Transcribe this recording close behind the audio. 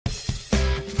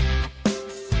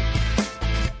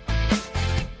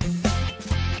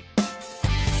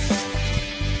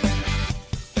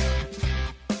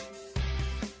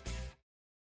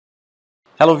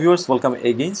Hello viewers, welcome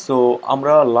again. So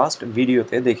আমরা last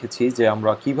ভিডিওতে দেখেছি যে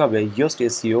আমরা কিভাবে Yoast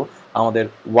SEO আমাদের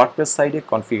ওয়ার্ডপ্রেস সাইটে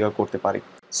কনফিগার করতে পারি।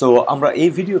 সো আমরা এই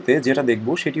ভিডিওতে যেটা দেখব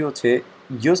সেটি হচ্ছে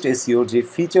Yoast SEO যে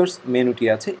ফিচার্স মেনুটি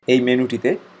আছে এই মেনুটিতে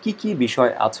কি কি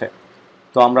বিষয় আছে।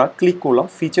 তো আমরা ক্লিক করলাম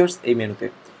ফিচার্স এই মেনুতে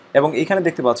এবং এখানে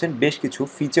দেখতে পাচ্ছেন বেশ কিছু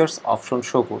ফিচার্স অপশন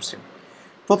শো করছে।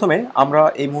 প্রথমে আমরা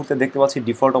এই মুহূর্তে দেখতে পাচ্ছি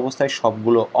ডিফল্ট অবস্থায়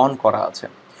সবগুলো অন করা আছে।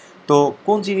 তো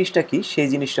কোন জিনিসটা কি সেই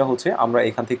জিনিসটা হচ্ছে আমরা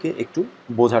এখান থেকে একটু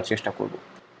বোঝার চেষ্টা করব।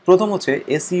 প্রথম হচ্ছে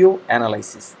এসইও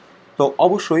অ্যানালাইসিস। তো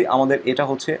অবশ্যই আমাদের এটা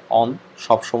হচ্ছে অন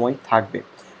সবসময় থাকবে।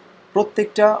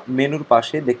 প্রত্যেকটা মেনুর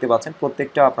পাশে দেখতে পাচ্ছেন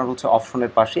প্রত্যেকটা আপনার হচ্ছে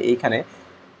অপশনের পাশে এইখানে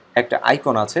একটা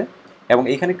আইকন আছে এবং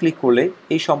এখানে ক্লিক করলে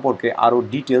এই সম্পর্কে আরও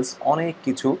ডিটেলস অনেক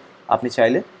কিছু আপনি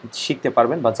চাইলে শিখতে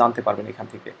পারবেন বা জানতে পারবেন এখান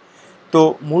থেকে। তো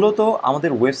মূলত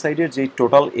আমাদের ওয়েবসাইটের যে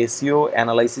টোটাল এসইও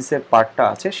অ্যানালাইসিসের পার্টটা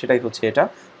আছে সেটাই হচ্ছে এটা।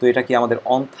 তো এটা কি আমাদের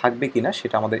অন থাকবে কিনা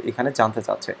সেটা আমাদের এখানে জানতে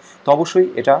চাচ্ছে। তো অবশ্যই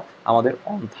এটা আমাদের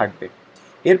অন থাকবে।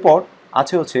 এরপর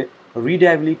আছে হচ্ছে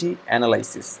রিডেবিলিটি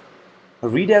অ্যানালাইসিস।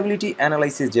 রিডেবিলিটি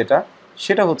অ্যানালাইসিস যেটা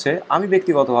সেটা হচ্ছে আমি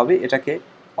ব্যক্তিগতভাবে এটাকে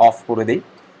অফ করে দেই।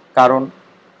 কারণ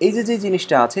এই যে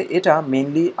জিনিসটা আছে এটা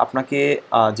মেইনলি আপনাকে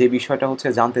যে বিষয়টা হচ্ছে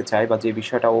জানতে চায় বা যে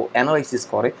বিষয়টা ও অ্যানালাইসিস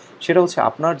করে সেটা হচ্ছে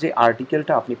আপনার যে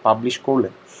আর্টিকেলটা আপনি পাবলিশ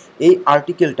করলেন এই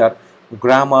আর্টিকেলটার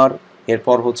গ্রামার,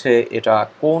 এরপর হচ্ছে এটা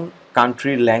কোন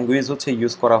কান্ট্রির ল্যাঙ্গুয়েজ হচ্ছে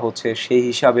ইউজ করা হচ্ছে সেই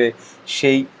হিসাবে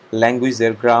সেই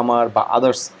ল্যাঙ্গুয়েজের গ্রামার বা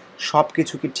আদার্স সব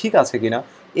কিছু কি ঠিক আছে কিনা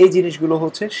এই জিনিসগুলো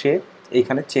হচ্ছে সে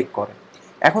এইখানে চেক করে।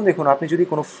 এখন দেখুন, আপনি যদি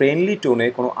কোনো ফ্রেন্ডলি টোনে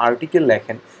কোনো আর্টিকেল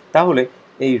লেখেন তাহলে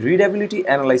এই রিডেবিলিটি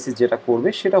অ্যানালাইসিস যেটা করবে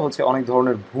সেটা হচ্ছে অনেক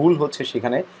ধরনের ভুল হচ্ছে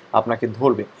সেখানে আপনাকে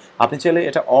ধরবে। আপনি চাইলে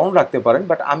এটা অন রাখতে পারেন,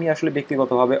 বাট আমি আসলে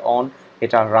ব্যক্তিগতভাবে অন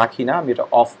এটা রাখি না, আমি এটা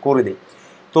অফ করে দিই।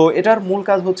 তো এটার মূল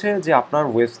কাজ হচ্ছে যে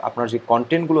আপনার যে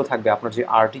কন্টেন্টগুলো থাকবে, আপনার যে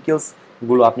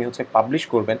আর্টিকেলসগুলো আপনি হচ্ছে পাবলিশ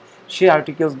করবেন সেই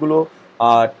আর্টিকেলসগুলো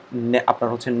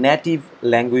আপনার হচ্ছে নেটিভ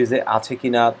ল্যাঙ্গুয়েজে আছে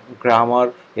কিনা, গ্রামার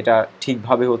এটা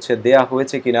ঠিকভাবে হচ্ছে দেয়া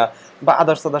হয়েছে কিনা বা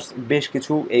আদার্স বেশ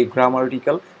কিছু এই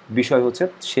গ্রামাটিক্যাল বিষয় হচ্ছে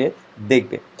সে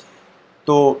দেখবে।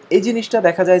 তো এই জিনিসটা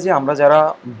দেখা যায় যে আমরা যারা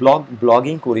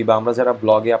ব্লগিং করি বা আমরা যারা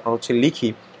ব্লগে আপনার হচ্ছে লিখি,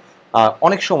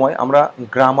 অনেক সময় আমরা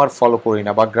গ্রামার ফলো করি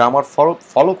না বা গ্রামার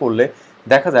ফলো করলে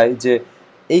দেখা যায় যে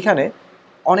এইখানে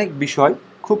অনেক বিষয়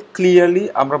খুব ক্লিয়ারলি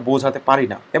আমরা বোঝাতে পারি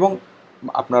না এবং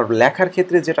আপনার লেখার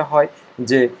ক্ষেত্রে যেটা হয়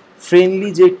যে ফ্রেন্ডলি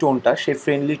যে টোনটা সেই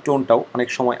ফ্রেন্ডলি টোনটাও অনেক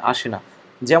সময় আসে না।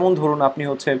 যেমন ধরুন, আপনি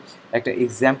হচ্ছে একটা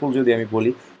এক্সাম্পল যদি আমি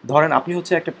বলি, ধরেন আপনি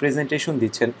হচ্ছে একটা প্রেজেন্টেশন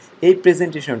দিচ্ছেন, এই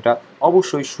প্রেজেন্টেশনটা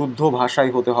অবশ্যই শুদ্ধ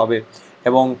ভাষায় হতে হবে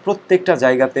এবং প্রত্যেকটা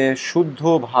জায়গাতে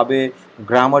শুদ্ধভাবে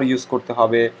গ্রামার ইউজ করতে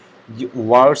হবে,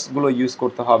 ওয়ার্ডসগুলো ইউজ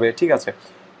করতে হবে, ঠিক আছে?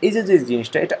 এই যে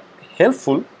জিনিসটা এটা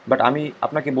হেল্পফুল, বাট আমি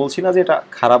আপনাকে বলছি না যে এটা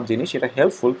খারাপ জিনিস, এটা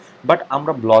হেল্পফুল। বাট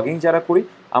আমরা ব্লগিং যারা করি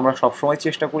আমরা সবসময়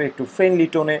চেষ্টা করি একটু ফ্রেন্ডলি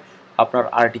টোনে আপনার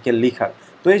আর্টিকেল লেখার।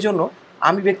 তো এই জন্য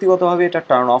আমি ব্যক্তিগতভাবে এটা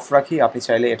টার্ন অফ রাখি, আপনি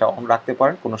চাইলে এটা অন রাখতে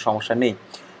পারেন, কোনো সমস্যা নেই।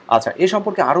 আচ্ছা, এ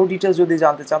সম্পর্কে আরও ডিটেলস যদি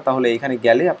জানতে চান তাহলে এখানে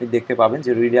গেলে আপনি দেখতে পাবেন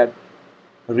যে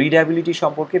রিডেবিলিটি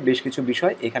সম্পর্কে বেশ কিছু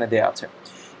বিষয় এখানে দেওয়া আছে।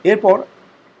 এরপর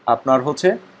আপনার হচ্ছে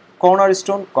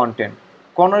কর্নারস্টোন কন্টেন্ট।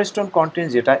 কর্নারস্টোন কন্টেন্ট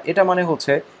যেটা, এটা মানে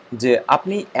হচ্ছে যে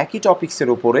আপনি একই টপিক্সের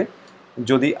উপরে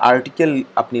যদি আর্টিকেল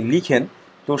আপনি লিখেন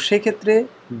তো সেক্ষেত্রে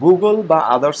গুগল বা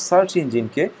আদার্স সার্চ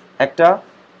ইঞ্জিনকে একটা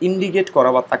ইন্ডিকেট করা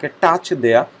বা তাকে টাচ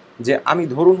দেয়া যে আমি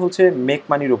ধরুন হচ্ছে মেক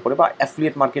মানির ওপরে বা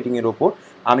অ্যাফিলিয়েট মার্কেটিংয়ের ওপর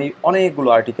আমি অনেকগুলো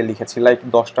আর্টিকেল লিখেছি, লাইক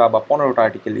 10টা বা 15টা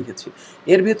আর্টিকেল লিখেছি।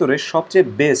 এর ভেতরে সবচেয়ে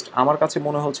বেস্ট আমার কাছে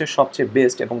মনে হচ্ছে সবচেয়ে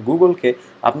বেস্ট, এবং গুগলকে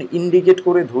আপনি ইন্ডিকেট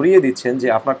করে ধরিয়ে দিচ্ছেন যে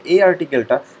আপনার এই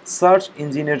আর্টিকেলটা সার্চ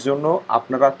ইঞ্জিনের জন্য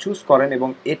আপনারা চুজ করেন এবং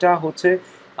এটা হচ্ছে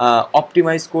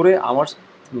অপটিমাইজ করে আমার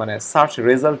মানে সার্চ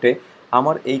রেজাল্টে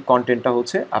আমার এই কন্টেন্টটা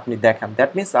হচ্ছে আপনি দেখান।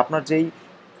 দ্যাট মিনস আপনার যেই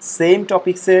সেম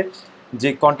টপিক্সে যে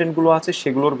কন্টেন্টগুলো আছে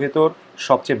সেগুলোর ভেতর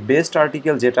সবচেয়ে বেস্ট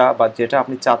আর্টিকেল যেটা বা যেটা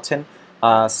আপনি চাচ্ছেন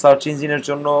সার্চ ইঞ্জিনের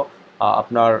জন্য,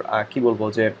 আপনার কি বলবো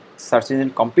যে সার্চ ইঞ্জিন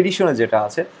কম্পিটিশনে যেটা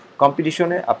আছে,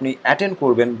 কম্পিটিশনে আপনি অ্যাটেন্ড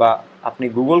করবেন বা আপনি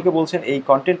গুগলকে বলছেন এই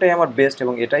কন্টেন্টটাই আমার বেস্ট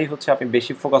এবং এটাই হচ্ছে আপনি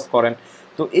বেশি ফোকাস করেন।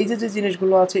 তো এই যে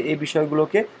জিনিসগুলো আছে এই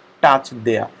বিষয়গুলোকে টাচ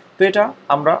দেয়া, তো এটা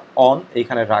আমরা অন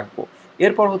এইখানে রাখবো।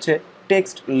 এরপর হচ্ছে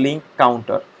text link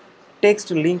counter. Text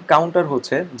link counter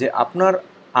হচ্ছে যে আপনার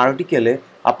আর্টিকেলে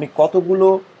আপনি কতগুলো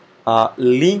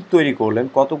লিঙ্ক তৈরি করলেন,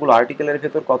 কতগুলো আর্টিকেলের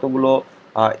ভেতর কতগুলো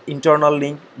ইন্টারনাল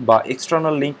লিঙ্ক বা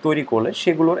এক্সটার্নাল লিঙ্ক তৈরি করলে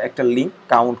সেগুলোর একটা লিঙ্ক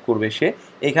কাউন্ট করবে সে।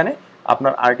 এখানে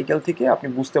আপনার আর্টিকেল থেকে আপনি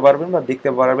বুঝতে পারবেন বা দেখতে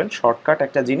পারবেন শর্টকাট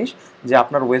একটা জিনিস যে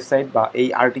আপনার ওয়েবসাইট বা এই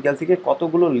আর্টিকেল থেকে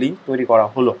কতগুলো লিঙ্ক তৈরি করা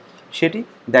হলো। সেটি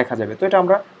দেখা যাবে। তো এটা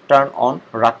আমরা টার্ন অন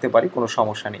রাখতে পারি, কোনো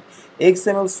সমস্যা নেই।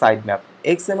 XML side map,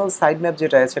 XML side map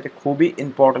যেটা আছে এটা খুবই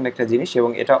ইম্পর্ট্যান্ট একটা জিনিস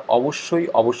এবং এটা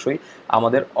অবশ্যই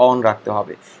আমাদের অন রাখতে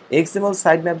হবে। এক্সএমএল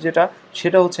সাইড ম্যাপ যেটা,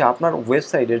 সেটা হচ্ছে আপনার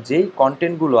ওয়েবসাইটের যেই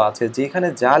কন্টেন্টগুলো আছে, যেখানে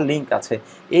যা লিঙ্ক আছে,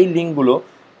 এই লিঙ্কগুলো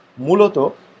মূলত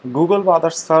গুগল বা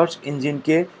আদার সার্চ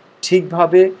ইঞ্জিনকে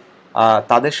ঠিকভাবে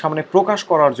তাদের সামনে প্রকাশ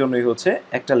করার জন্যই হচ্ছে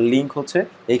একটা লিঙ্ক হচ্ছে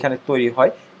এইখানে তৈরি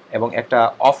হয় এবং একটা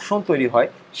অপশন তৈরি হয়,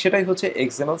 সেটাই হচ্ছে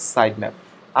এক্সএমএল সাইড ম্যাপ।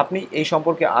 আপনি এই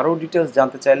সম্পর্কে আরও ডিটেলস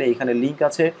জানতে চাইলে এইখানে লিঙ্ক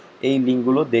আছে, এই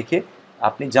লিঙ্কগুলো দেখে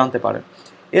আপনি জানতে পারেন।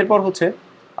 এরপর হচ্ছে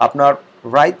আপনার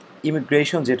রাইট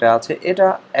ইমিগ্রেশন যেটা আছে, এটা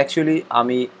অ্যাকচুয়ালি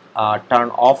আমি টার্ন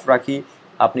অফ রাখি।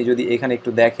 আপনি যদি এখানে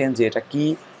একটু দেখেন যে এটা কি,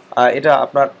 এটা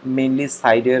আপনার মেইনলি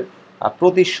সাইডের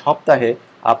প্রতি সপ্তাহে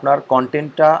আপনার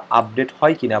কন্টেন্টটা আপডেট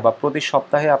হয় কিনা, বা প্রতি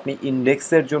সপ্তাহে আপনি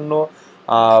ইন্ডেক্সের জন্য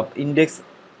ইন্ডেক্স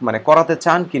মানে করাতে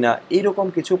চান কিনা, এইরকম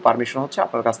কিছু পারমিশন হচ্ছে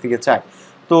আপনার কাছ থেকে চায়।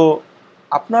 তো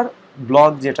আপনার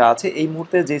ব্লগ যেটা আছে, এই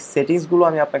মুহূর্তে যে সেটিংসগুলো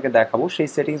আমি আপনাকে দেখাবো, সেই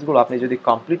সেটিংসগুলো আপনি যদি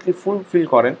কমপ্লিটলি ফুলফিল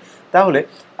করেন, তাহলে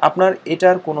আপনার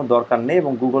এটার কোনো দরকার নেই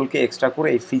এবং গুগলকে এক্সট্রা করে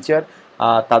এই ফিচার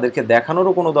তাদেরকে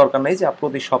দেখানোরও কোনো দরকার নেই যে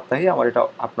প্রতি সপ্তাহে আমার এটা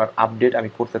আপনার আপডেট আমি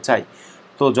করতে চাই।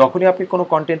 তো যখনই আপনি কোনো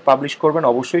কন্টেন্ট পাবলিশ করবেন,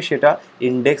 অবশ্যই সেটা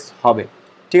ইন্ডেক্স হবে,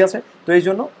 ঠিক আছে? তো এই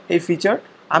জন্য এই ফিচার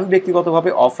আমি ব্যক্তিগতভাবে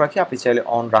অফ রাখি, আপনি চাইলে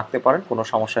অন রাখতে পারেন, কোনো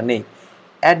সমস্যা নেই।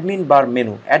 Admin bar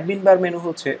menu, admin bar menu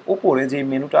হচ্ছে ওপরে যে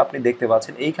মেনুটা আপনি দেখতে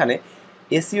পাচ্ছেন, এইখানে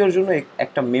এসইওর জন্য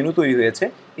একটা মেনু তৈরি হয়েছে।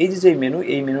 এই যে মেনু,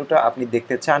 এই মেনুটা আপনি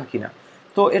দেখতে চান কিনা,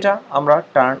 তো এটা আমরা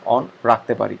টার্ন অন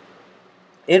রাখতে পারি।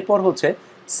 এরপর হচ্ছে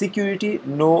security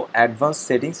no advance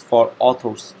settings for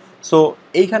authors. So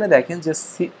এইখানে দেখেন যে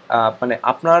মানে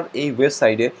আপনার এই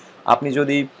ওয়েবসাইটে আপনি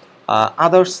যদি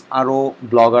আদার্স আরও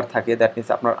ব্লগার থাকে, দ্যাট মিনস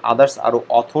আপনার আদার্স আরও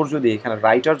অথর যদি এখানে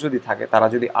রাইটার যদি থাকে, তারা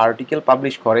যদি আর্টিকেল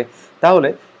পাবলিশ করে, তাহলে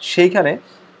সেইখানে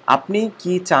আপনি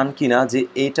কি চান কিনা যে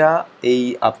এটা এই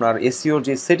আপনার এসইওর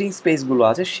যে সেটিংস পেজগুলো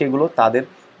আছে সেগুলো তাদের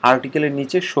আর্টিকেলের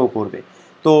নিচে শো করবে।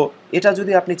 তো এটা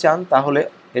যদি আপনি চান তাহলে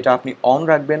এটা আপনি অন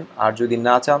রাখবেন, আর যদি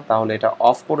না চান তাহলে এটা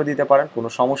অফ করে দিতে পারেন, কোনো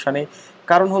সমস্যা নেই।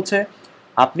 কারণ হচ্ছে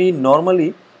আপনি নর্মালি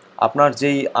আপনার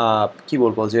যেই কি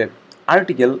বলবো যে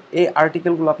আর্টিকেল, এই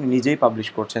আর্টিকেলগুলো আপনি নিজেই পাবলিশ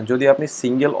করছেন। যদি আপনি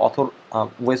সিঙ্গেল অথর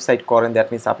ওয়েবসাইট করেন, দ্যাট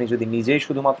মিনস আপনি যদি নিজেই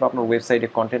শুধুমাত্র আপনার ওয়েবসাইটে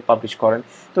কন্টেন্ট পাবলিশ করেন,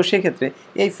 তো সেক্ষেত্রে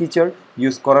এই ফিচার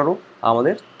ইউজ করারও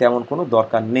আমাদের তেমন কোনো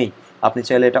দরকার নেই। আপনি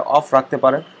চাইলে এটা অফ রাখতে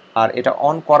পারেন। আর এটা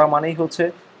অন করা মানেই হচ্ছে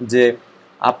যে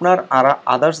আপনার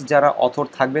আদার্স যারা অথর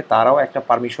থাকবে তারাও একটা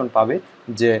পারমিশন পাবে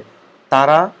যে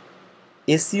তারা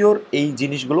এসইওর এই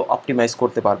জিনিসগুলো অপটিমাইজ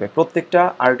করতে পারবে। প্রত্যেকটা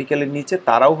আর্টিকেলের নিচে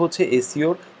তারাও হচ্ছে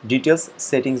এসইওর ডিটেলস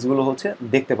সেটিংসগুলো হচ্ছে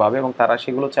দেখতে পাবে এবং তারা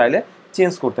সেগুলো চাইলে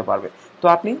চেঞ্জ করতে পারবে। তো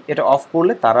আপনি এটা অফ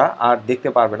করলে তারা আর দেখতে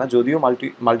পারবে না। যদিও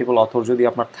মাল্টিপল অথর যদি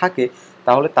আপনার থাকে,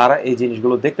 তাহলে তারা এই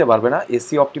জিনিসগুলো দেখতে পারবে না।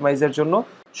 এসইও অপটিমাইজের জন্য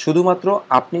শুধুমাত্র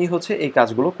আপনিই হচ্ছে এই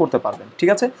কাজগুলো করতে পারবেন, ঠিক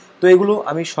আছে? তো এগুলো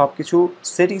আমি সব কিছু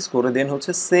সেটিংস করে দেন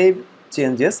হচ্ছে সেভ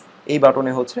চেঞ্জেস, এই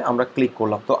বাটনে হচ্ছে আমরা ক্লিক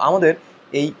করলাম। তো আমাদের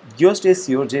এই Yoast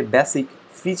SEO যে বেসিক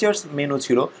ফিচার্স মেনু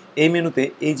ছিল, এই মেনুতে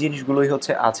এই জিনিসগুলোই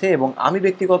হচ্ছে আছে এবং আমি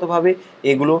ব্যক্তিগতভাবে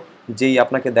এগুলো যেই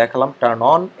আপনাকে দেখালাম টার্ন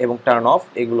অন এবং টার্ন অফ,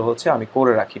 এগুলো হচ্ছে আমি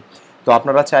করে রাখি। তো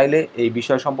আপনারা চাইলে এই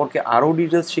বিষয় সম্পর্কে আরও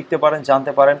ডিটেলস শিখতে পারেন,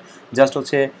 জানতে পারেন। জাস্ট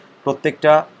হচ্ছে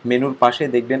প্রত্যেকটা মেনুর পাশে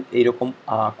দেখবেন এইরকম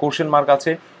কোশ্চেন মার্ক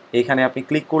আছে, এইখানে আপনি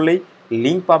ক্লিক করলেই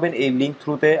লিঙ্ক পাবেন। এই লিঙ্ক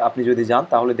থ্রুতে আপনি যদি যান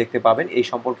তাহলে দেখতে পাবেন এই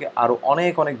সম্পর্কে আরও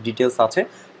অনেক ডিটেলস আছে।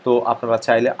 তো আপনারা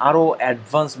চাইলে আরও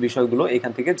অ্যাডভান্স বিষয়গুলো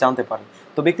এখান থেকে জানতে পারেন।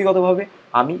 তো ব্যক্তিগতভাবে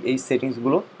আমি এই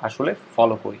সেটিংসগুলো আসলে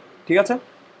ফলো করি, ঠিক আছে?